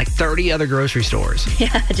like 30 other grocery stores.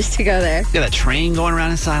 Yeah, just to go there. Got a train going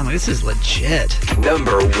around inside. I'm like, this is legit.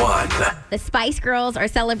 Number 1. The Spice Girls are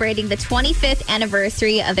celebrating the 25th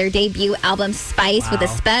anniversary of their debut album Spice with a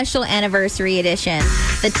special anniversary edition.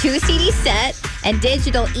 The 2-CD set and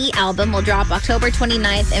digital e-album will drop October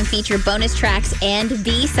 29th and feature bonus tracks and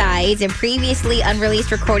B-sides and previously unreleased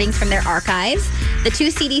recordings from their archives. The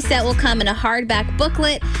 2-CD set will come in a hardback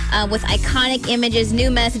booklet with iconic images, new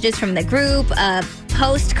messages from the group,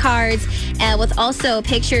 postcards, with also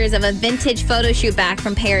pictures of a vintage photo shoot back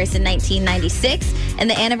from Paris in 1996. And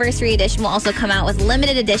the anniversary edition will also come out with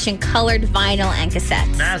limited edition colored vinyl and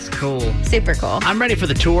cassettes. That's cool. Super cool. I'm ready for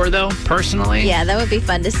the tour, though, personally. Yeah, that would be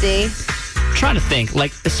fun to see. I'm trying to think,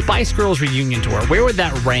 like, the Spice Girls reunion tour, where would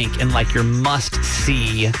that rank in, like, your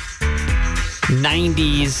must-see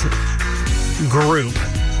 90s group,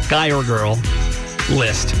 guy or girl,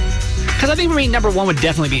 list? Because I think for me, number 1 would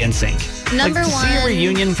definitely be NSYNC. Number to 1. See a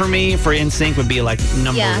reunion for me for NSYNC would be like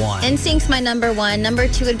number 1. NSYNC's my number 1. Number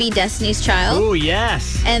 2 would be Destiny's Child. Oh,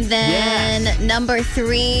 yes. And then number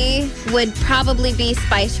 3 would probably be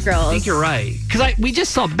Spice Girls. I think you're right. Because we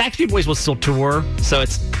just saw Backstreet Boys will still tour, so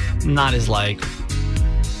it's not as like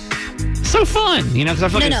so fun, you know,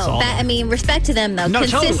 because I feel respect to them though. No,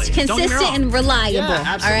 totally. Consistent and reliable. Yeah,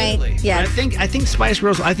 absolutely. All right. Yeah. I think Spice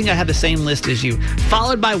Girls. I think I have the same list as you.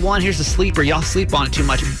 Followed by one. Here's the sleeper. Y'all sleep on it too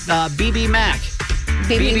much. BB Mac.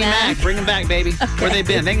 BB Mac. Bring them back, baby. Okay. Where they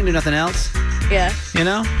been? They can do nothing else. Yeah. You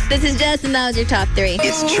know? This is Jess, and that was your top 3.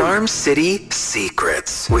 It's Charm City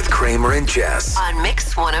Secrets with Kramer and Jess. On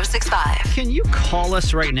Mix 106.5. Can you call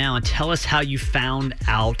us right now and tell us how you found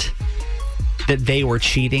out that they were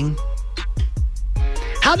cheating?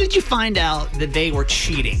 How did you find out that they were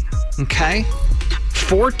cheating? Okay?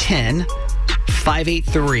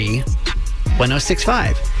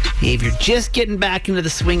 410-583-1065. If you're just getting back into the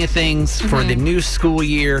swing of things for the new school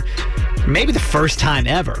year, maybe the first time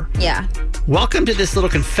ever. Yeah. Welcome to this little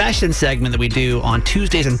confession segment that we do on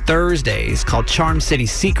Tuesdays and Thursdays called Charm City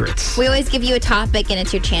Secrets. We always give you a topic, and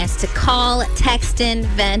it's your chance to call, text in,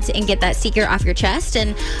 vent, and get that secret off your chest.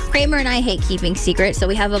 And Kramer and I hate keeping secrets, so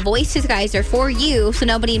we have a voice disguiser for you so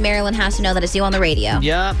nobody in Maryland has to know that it's you on the radio.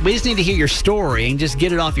 Yeah, we just need to hear your story and just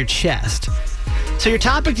get it off your chest. So your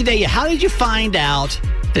topic today, how did you find out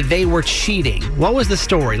that they were cheating? What was the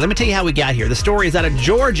story? Let me tell you how we got here. The story is out of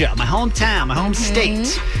Georgia, my hometown, my home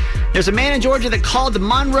state. There's a man in Georgia that called the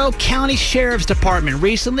Monroe County Sheriff's Department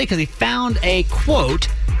recently because he found a, quote,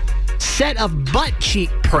 set of butt cheek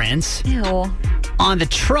prints on the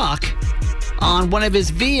truck on one of his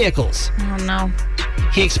vehicles. Oh, no.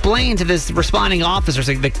 He explained to this responding officer,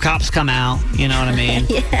 like the cops come out, you know what I mean?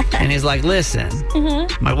 Yeah. And he's like, listen,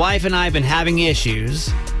 my wife and I have been having issues,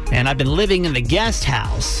 and I've been living in the guest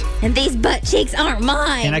house. And these butt cheeks aren't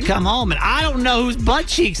mine. And I come home, and I don't know whose butt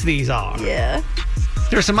cheeks these are. Yeah.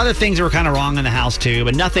 There were some other things that were kind of wrong in the house, too,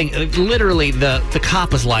 but nothing. Literally, the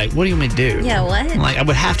cop was like, what do you want me to do? Yeah, what? Like, I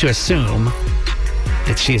would have to assume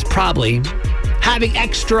that she is probably having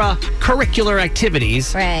extracurricular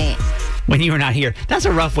activities. Right. When you were not here. That's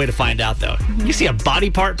a rough way to find out, though. You see a body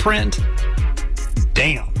part print?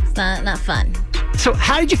 Damn. It's not fun. So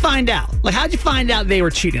how did you find out? Like, how did you find out they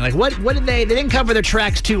were cheating? Like, what did they didn't cover their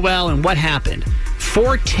tracks too well, and what happened?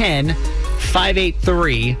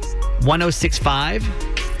 410-583-1065.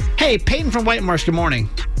 Hey, Peyton from White Marsh, good morning.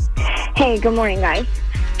 Hey, good morning, guys.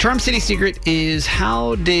 Charm City Secret is,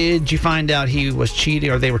 how did you find out he was cheating,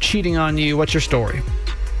 or they were cheating on you? What's your story?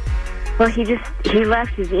 Well, he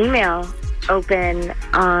left his email open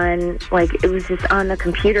on, like, it was just on the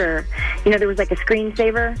computer. You know, there was like a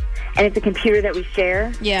screensaver, and it's a computer that we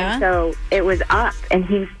share. Yeah. And so it was up, and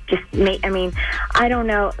he just I don't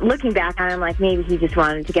know. Looking back on it, I'm like, maybe he just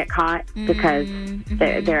wanted to get caught because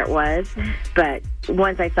there it was. But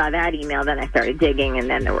once I saw that email, then I started digging, and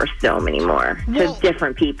then there were so many more. So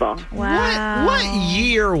different people. Wow. What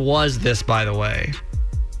year was this, by the way?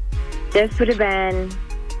 This would have been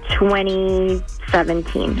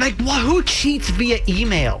 2017. Like, who cheats via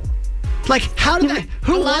email? Like, how did I?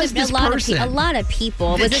 Who was this person? A lot of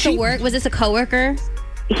people. Was this Was this a coworker?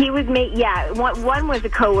 He was one was a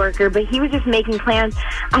coworker, but he was just making plans.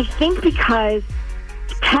 I think because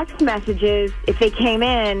text messages, if they came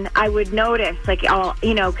in, I would notice, like, because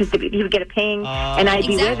he would get a ping, and I'd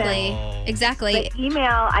be with him. Exactly. But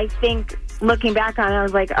email, I think. Looking back on it, I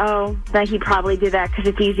was like, that he probably did that because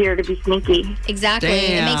it's easier to be sneaky. Exactly.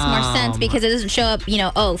 Damn. It makes more sense because it doesn't show up,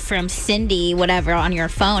 from Cindy, whatever, on your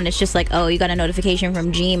phone. It's just like, you got a notification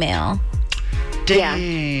from Gmail.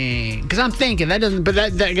 Dang. Because I'm thinking, that doesn't, but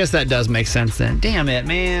that I guess that does make sense then. Damn it,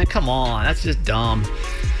 man. Come on. That's just dumb.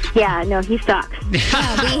 Yeah, no, he sucks.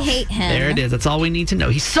 Yeah, we hate him. There it is. That's all we need to know.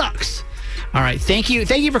 He sucks. All right. Thank you.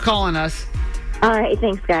 Thank you for calling us. All right,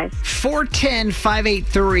 thanks, guys.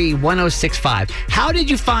 410-583-1065. How did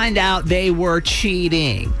you find out they were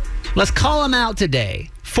cheating? Let's call them out today.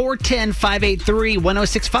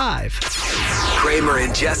 410-583-1065. Kramer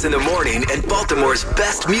and Jess in the morning, and Baltimore's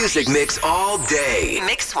best music mix all day.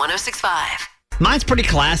 Mix 106.5. Mine's pretty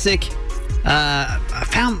classic. I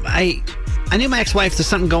knew my ex-wife, there's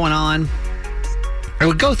something going on. I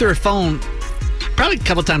would go through her phone probably a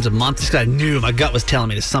couple times a month just because I knew my gut was telling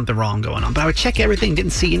me there's something wrong going on. But I would check everything,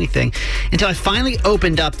 didn't see anything until I finally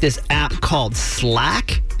opened up this app called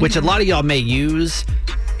Slack, which a lot of y'all may use.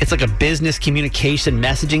 It's like a business communication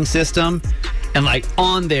messaging system. And like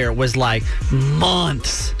on there was like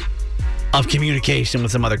months of communication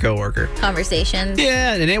with some other coworker. Conversations.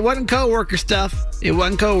 Yeah, and it wasn't coworker stuff.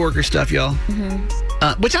 Y'all.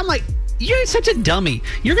 Which I'm like, you're such a dummy.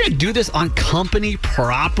 You're going to do this on company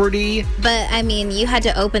property. But, you had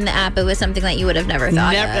to open the app. It was something that you would have never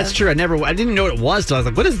thought of. That's true. I didn't know what it was. So I was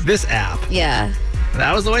like, what is this app? Yeah.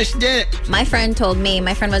 That was the way she did it. My friend told me,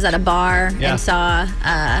 my friend was at a bar Yeah. and saw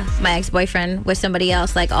my ex-boyfriend with somebody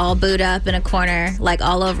else, like all booed up in a corner, like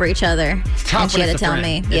all over each other. It's tough and she when had it's to the tell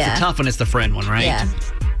friend. me. It's tough when it's the friend one, right? Yeah.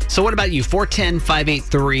 So what about you?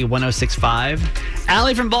 410-583-1065.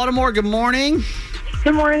 Allie from Baltimore, good morning.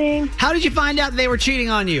 Good morning. How did you find out they were cheating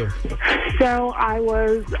on you? So I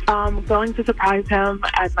was going to surprise him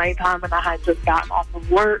at nighttime, and I had just gotten off of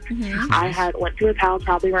work. Mm-hmm. I had went to his house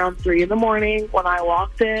probably around 3 in the morning. When I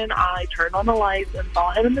walked in, I turned on the lights and saw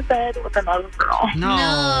him in the bed with another girl. No.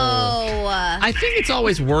 No. I think it's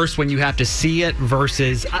always worse when you have to see it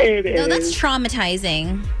versus... It No, that's is.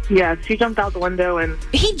 traumatizing. Yes, she jumped out the window, and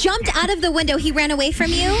He jumped out of the window. He ran away from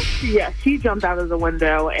you? yes, she jumped out of the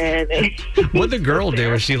window, and What'd the girl do?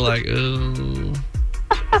 Was she like, ooh...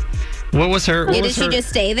 What was her... What Did was she her, just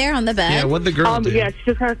stay there on the bed? Yeah, what'd the girl do? yeah, she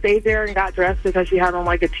just kind of stayed there and got dressed because she had on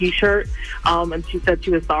like a t-shirt. And she said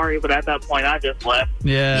she was sorry, but at that point, I just left.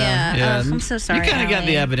 Yeah. Yeah. Ugh, I'm so sorry, You kind of got Allie.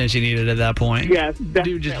 the evidence you needed at that point. Yes,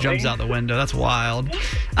 Dude just jumps out the window. That's wild.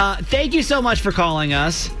 Thank you so much for calling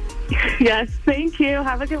us. Yes, thank you.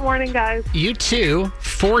 Have a good morning, guys. You too.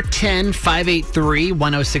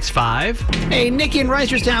 410-583-1065. Hey, Nikki in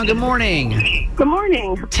Reisterstown, good morning. Good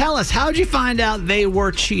morning. Tell us, how did you find out they were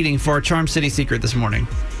cheating for our Charm City secret this morning?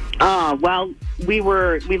 Well, we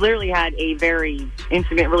literally had a very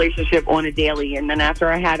intimate relationship on a daily, and then after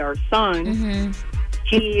I had our son,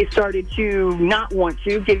 he started to not want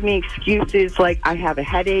to give me excuses like I have a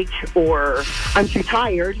headache or I'm too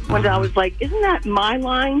tired. When I was like, isn't that my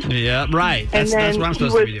line? Yeah, right. And That's then what I'm he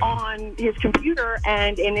supposed to was be doing. on his computer,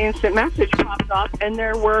 and an instant message popped up, and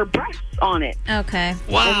there were breasts on it. Okay.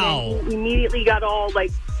 Wow. And then he immediately got all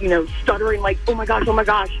like, stuttering like, oh my gosh,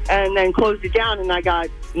 and then closed it down, and I got,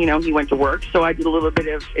 he went to work. So I did a little bit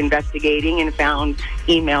of investigating and found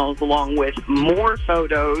emails along with more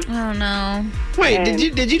photos. Oh, no. Wait, And-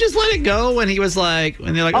 did you just let it go when he was like,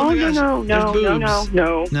 when they're like, oh, my gosh, no, there's boobs?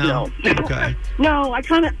 no. Okay. No, I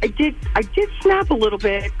did snap a little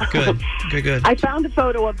bit. Good. I found a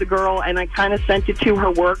photo of the girl, and I kind of sent it to her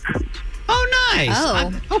work. Oh, nice. Oh.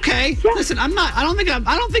 Okay. Yeah. Listen, I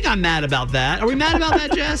don't think I'm mad about that. Are we mad about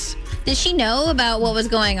that, Jess? Did she know about what was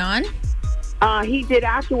going on? He did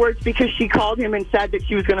afterwards because she called him and said that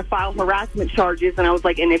she was going to file harassment charges. And I was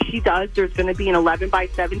like, and if she does, there's going to be an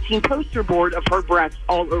 11-by-17 poster board of her breasts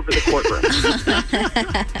all over the courtroom.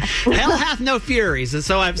 Hell hath no furies.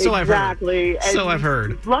 So I've heard. Exactly. So I've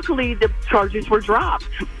heard. Luckily, the charges were dropped.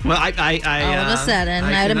 Well, All of a sudden,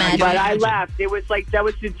 I'd imagine. But I left. It was like, that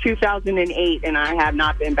was in 2008, and I have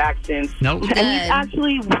not been back since. Nope. And he's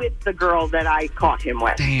actually with the girl that I caught him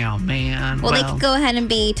with. Damn, man. Well, they could go ahead and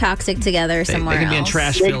be toxic together somewhere they can be in else.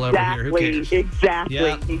 Trashville over here. Who cares? Exactly.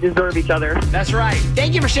 Yeah. They deserve each other. That's right.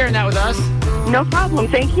 Thank you for sharing that with us. No problem.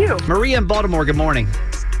 Thank you. Maria in Baltimore, good morning.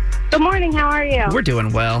 Good morning. How are you? We're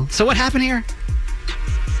doing well. So what happened here?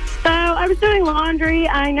 So I was doing laundry.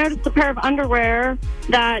 I noticed a pair of underwear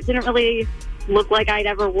that didn't really look like I'd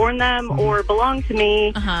ever worn them or belonged to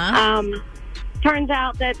me. Turns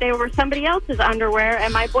out that they were somebody else's underwear,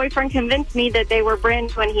 and my boyfriend convinced me that they were brand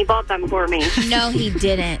when he bought them for me. No, he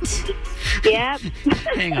didn't. Yep.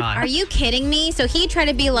 Hang on. Are you kidding me? So he tried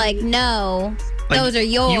to be like, no, Like, those are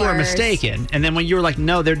yours. You were mistaken. And then when you were like,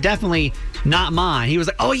 no, they're definitely not mine, he was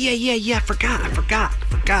like, oh, yeah, I forgot.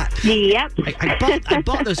 Yep. I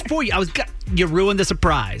bought those for you. You ruined the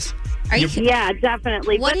surprise. Yeah,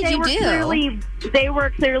 definitely. What but did you do? They were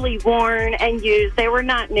clearly worn and used. They were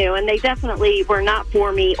not new, and they definitely were not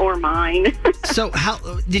for me or mine. So how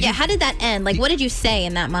did how did that end? Like, what did you say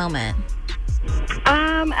in that moment?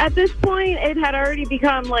 At this point, it had already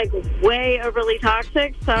become like way overly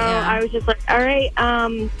toxic. So I was just like, all right,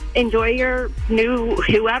 enjoy your new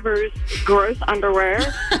whoever's gross underwear.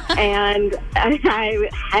 And I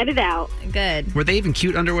headed out. Good. Were they even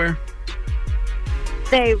cute underwear?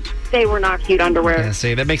 They were not cute underwear. Yeah,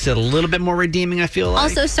 see, that makes it a little bit more redeeming, I feel like.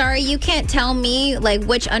 Also, sorry, you can't tell me like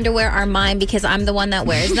which underwear are mine because I'm the one that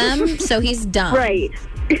wears them. So he's dumb. Right.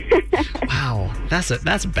 Wow, that's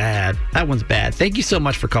bad. That one's bad. Thank you so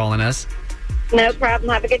much for calling us. No problem.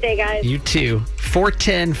 Have a good day, guys. You too.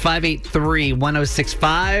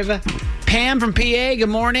 410-583-1065. Pam from PA, good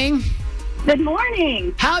morning. Good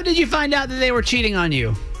morning. How did you find out that they were cheating on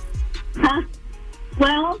you?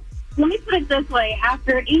 Well, let me put it this way.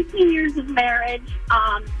 After 18 years of marriage,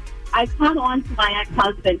 I caught on to my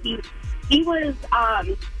ex-husband. He was,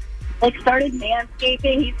 started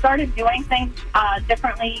manscaping. He started doing things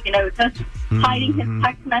differently, just hiding his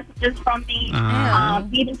text messages from me.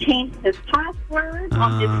 He even changed his password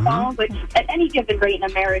on his phone, which at any given rate in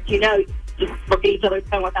a marriage, you just look at each other's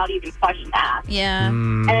phone without even question asked. Yeah.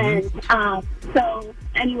 And so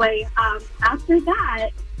anyway, after that,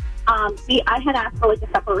 I had asked for like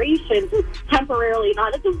a separation, just temporarily,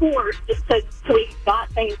 not a divorce, just so we got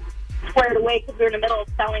things squared away because we were in the middle of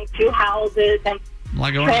selling 2 houses and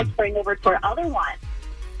transferring over to our other one.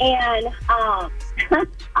 And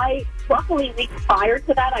luckily, weeks prior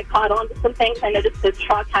to that, I caught on to some things. I noticed his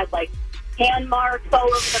truck had like hand marks all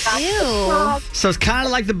over the back of the truck. So it's kind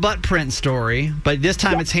of like the butt print story, but this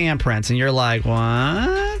time it's handprints, and you're like,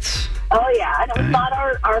 what? Oh, yeah. And it was not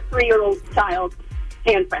our 3-year-old child's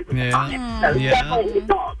handprints at the time. So definitely his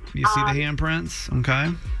dog. You see the handprints? Okay.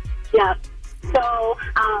 Yeah. So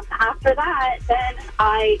after that, then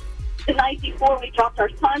the night before we dropped our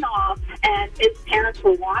son off, and his parents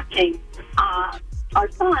were watching our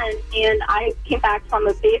son, and I came back from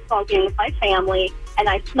a baseball game with my family, and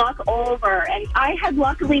I snuck over, and I had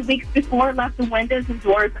luckily weeks before left the windows and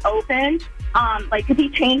doors open, because he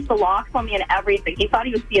changed the locks on me and everything. He thought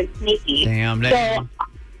he was being sneaky. Damn. So,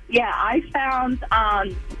 yeah, I found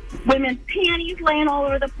women's panties laying all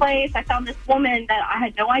over the place. I found this woman that I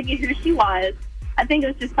had no idea who she was. I think it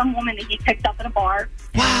was just some woman that he picked up at a bar.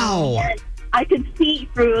 Wow. And I could see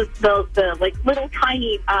through the like little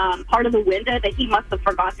tiny part of the window that he must have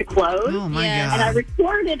forgot to close. Oh, my God. And I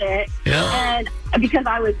recorded it. Yeah. And because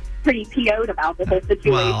I was pretty PO'd about the whole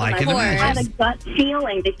situation. Well, I can imagine. had a gut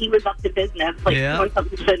feeling that he was up to business, like doing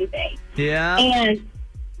something he shouldn't be. Yeah. And,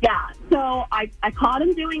 yeah, so I caught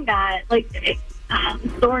him doing that. Like, the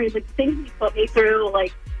stories, like, things he put me through,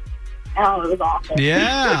 like, oh, it was awful.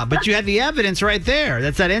 Yeah, but you had the evidence right there.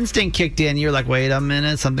 That's that instinct kicked in. You're like, wait a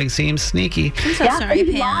minute, something seems sneaky. I'm so sorry,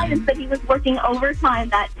 he Pam. lied and said he was working overtime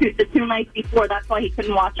the 2 nights before. That's why he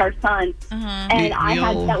couldn't watch our son. And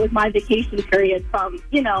that was my vacation period from,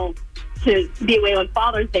 to be away on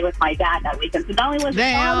Father's Day with my dad that weekend. So not only was it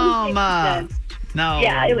Father's Day, no.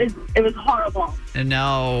 Yeah, it was horrible.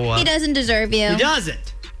 No. He doesn't deserve you. He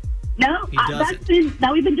doesn't. No,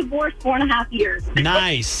 we've been divorced 4.5 years.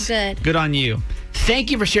 Nice. Good on you.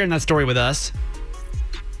 Thank you for sharing that story with us.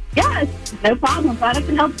 Yes, no problem. Glad I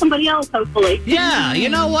can help somebody else, hopefully. Yeah, you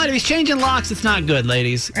know what? If he's changing locks, it's not good,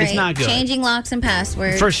 ladies. Right. It's not good. Changing locks and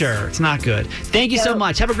passwords. For sure. It's not good. Thank you so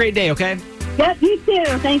much. Have a great day, okay? Yep, you too.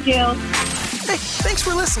 Thank you. Hey, thanks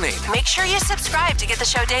for listening. Make sure you subscribe to get the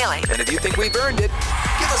show daily. And if you think we've earned it,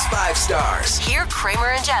 give us 5 stars. Hear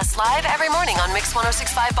Kramer and Jess live every morning on Mix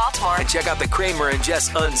 106.5 Baltimore. And check out the Kramer and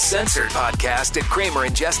Jess Uncensored podcast at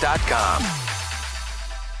kramerandjess.com.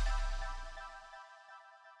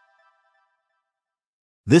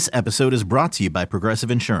 This episode is brought to you by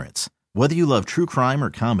Progressive Insurance. Whether you love true crime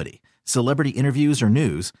or comedy, celebrity interviews or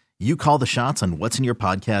news, you call the shots on what's in your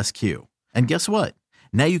podcast queue. And guess what?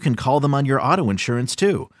 Now you can call them on your auto insurance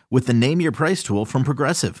too with the Name Your Price tool from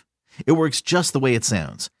Progressive. It works just the way it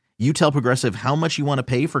sounds. You tell Progressive how much you want to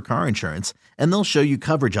pay for car insurance, and they'll show you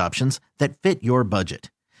coverage options that fit your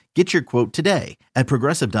budget. Get your quote today at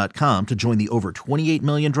Progressive.com to join the over 28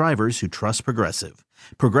 million drivers who trust Progressive.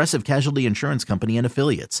 Progressive Casualty Insurance Company and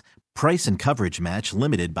Affiliates. Price and coverage match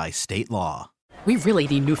limited by state law. We really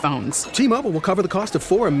need new phones. T-Mobile will cover the cost of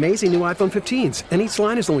 4 amazing new iPhone 15s, and each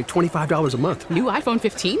line is only $25 a month. New iPhone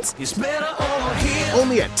 15s? It's better over here.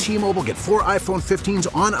 Only at T-Mobile, get 4 iPhone 15s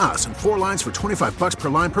on us and 4 lines for $25 per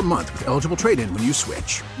line per month with eligible trade-in when you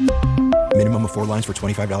switch. Minimum of 4 lines for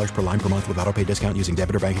 $25 per line per month with autopay discount using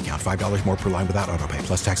debit or bank account. $5 more per line without autopay,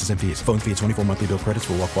 plus taxes and fees. Phone fee at 24 monthly bill credits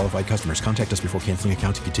for well-qualified customers. Contact us before canceling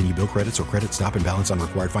account to continue bill credits or credit stop and balance on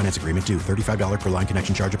required finance agreement due. $35 per line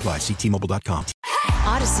connection charge applies. See T-Mobile.com.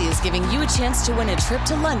 Odyssey is giving you a chance to win a trip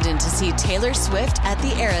to London to see Taylor Swift at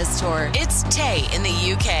the Eras Tour. It's Tay in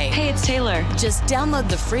the UK. Hey, it's Taylor. Just download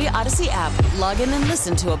the free Odyssey app, log in and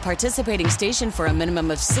listen to a participating station for a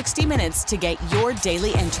minimum of 60 minutes to get your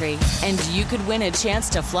daily entry. And you could win a chance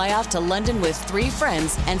to fly off to London with 3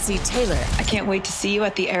 friends and see Taylor. I can't wait to see you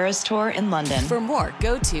at the Eras Tour in London. For more,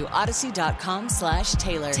 go to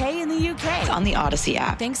odyssey.com/Taylor. Tay in the UK. It's on the Odyssey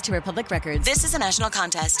app. Thanks to Republic Records. This is a national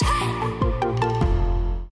contest.